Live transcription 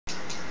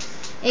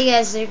Hey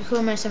guys, it's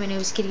cool. My name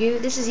is Kid Guru.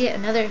 This is yet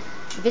another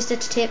Vista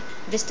tip,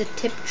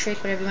 trick,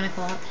 whatever you want to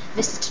call it,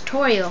 Vista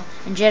tutorial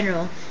in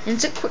general. And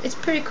it's a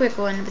pretty quick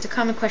one. It's a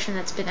common question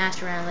that's been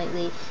asked around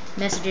lately,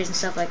 messages and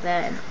stuff like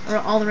that, and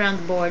all around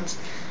the boards.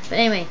 But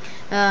anyway,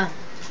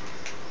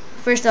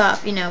 first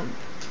off,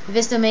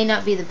 Vista may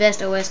not be the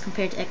best OS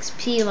compared to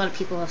XP. A lot of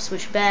people have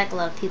switched back. A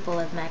lot of people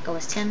have Mac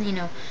OS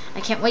 10. I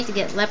can't wait to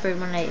get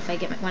Leopard when I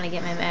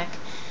get my Mac.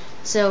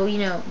 So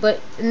but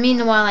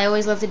meanwhile, I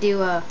always love to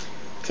do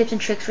tips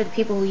and tricks for the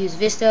people who use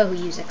Vista, who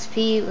use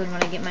XP, and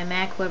when I get my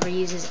Mac, whoever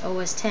uses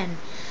OS 10.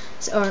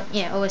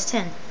 OS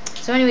 10.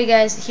 So anyway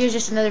guys, here's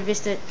just another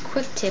Vista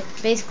quick tip.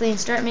 Basically in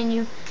Start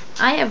menu,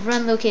 I have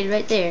Run located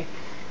right there.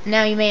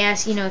 Now you may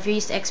ask, if you're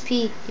used to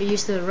XP, you're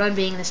used to the Run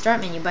being in the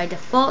Start menu. By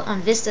default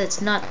on Vista,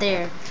 it's not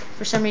there.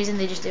 For some reason,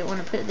 they just didn't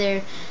want to put it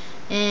there.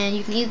 And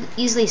you can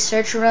easily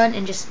search Run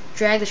and just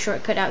drag the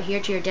shortcut out here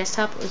to your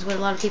desktop, is what a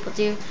lot of people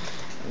do.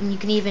 And you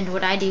can even,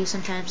 what I do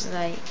sometimes is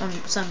on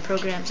some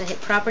programs, I hit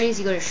properties,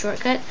 you go to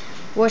shortcut,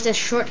 where it says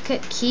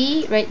shortcut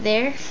key right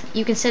there,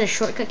 you can set a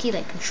shortcut key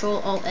like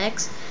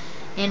Control-Alt-X,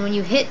 and when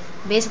you hit,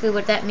 basically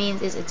what that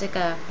means is it's like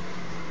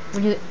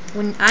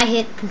when I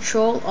hit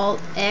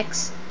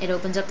Control-Alt-X, it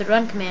opens up the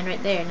Run command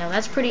right there. Now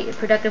that's a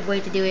productive way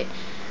to do it.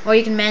 Or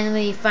you can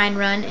manually find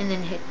Run and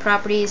then hit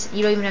properties.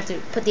 You don't even have to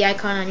put the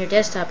icon on your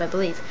desktop, I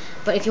believe.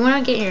 But if you want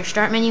to get in your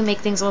Start menu, make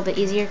things a little bit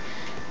easier,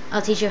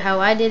 I'll teach you how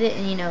I did it.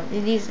 And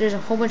there's a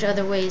whole bunch of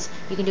other ways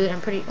you can do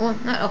it.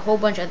 Not a whole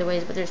bunch of other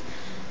ways, but there's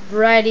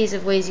varieties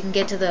of ways you can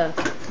get to the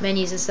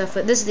menus and stuff.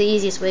 But this is the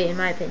easiest way, in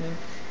my opinion.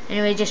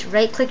 Anyway, just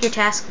right-click your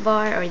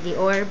taskbar or the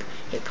orb,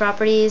 hit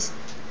properties,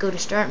 go to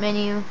Start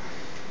menu,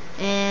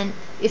 and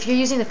if you're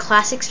using the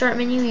classic Start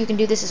menu, you can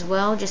do this as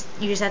well. You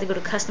just have to go to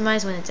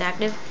Customize when it's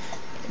active.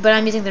 But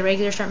I'm using the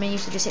regular Start menu,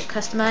 so just hit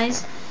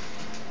Customize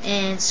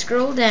and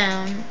scroll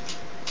down,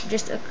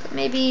 just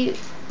maybe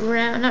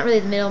around, not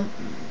really the middle.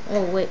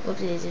 Oh wait,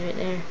 whoopsie daisy, right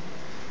there.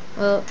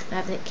 Well, I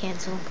have to hit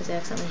cancel because I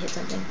accidentally hit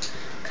something.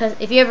 Because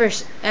if you ever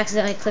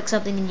accidentally click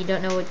something and you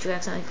don't know what you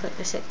accidentally clicked,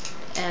 just hit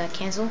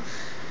cancel.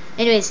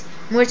 Anyways,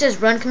 where it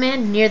says Run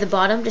command near the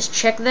bottom, just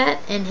check that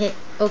and hit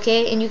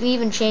OK. And you can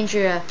even change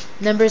your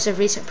numbers of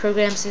recent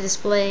programs to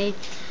display,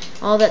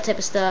 all that type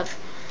of stuff,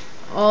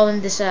 all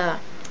in this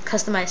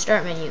customized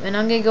Start menu. And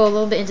I'm gonna go a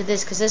little bit into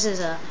this because this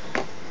is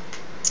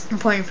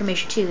important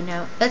information too.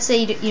 Now, let's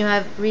say you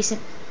have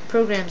recent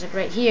programs like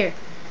right here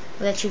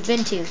that you've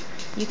been to.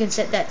 You can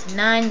set that to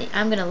 9.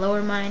 I'm gonna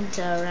lower mine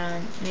to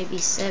around maybe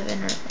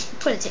 7 or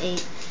put it to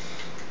 8.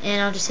 And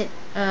I'll just hit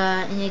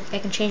and I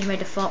can change my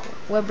default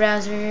web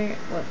browser.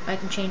 I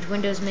can change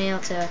Windows Mail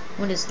to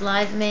Windows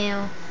Live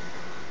Mail,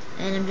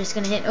 and I'm just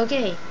gonna hit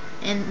OK.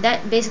 And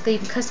that basically, you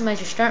can customize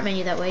your Start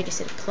menu that way. Just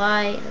hit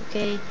apply and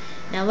OK.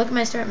 Now look at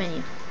my Start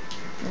menu,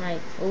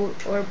 and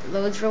orb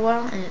loads for a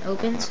while and it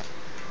opens.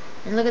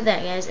 And look at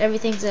that, guys.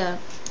 Everything's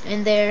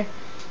in there.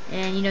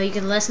 And you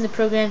can lessen the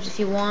programs if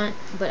you want,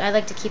 but I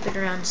like to keep it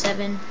around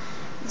 7.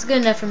 It's good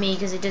enough for me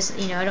because it just,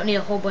 I don't need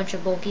a whole bunch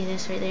of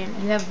bulkiness right there.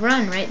 You have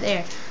Run right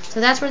there.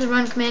 So that's where the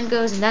Run command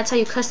goes, and that's how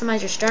you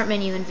customize your Start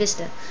menu in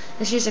Vista.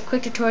 This is just a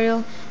quick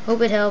tutorial. Hope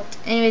it helped.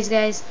 Anyways,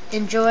 guys,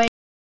 enjoy.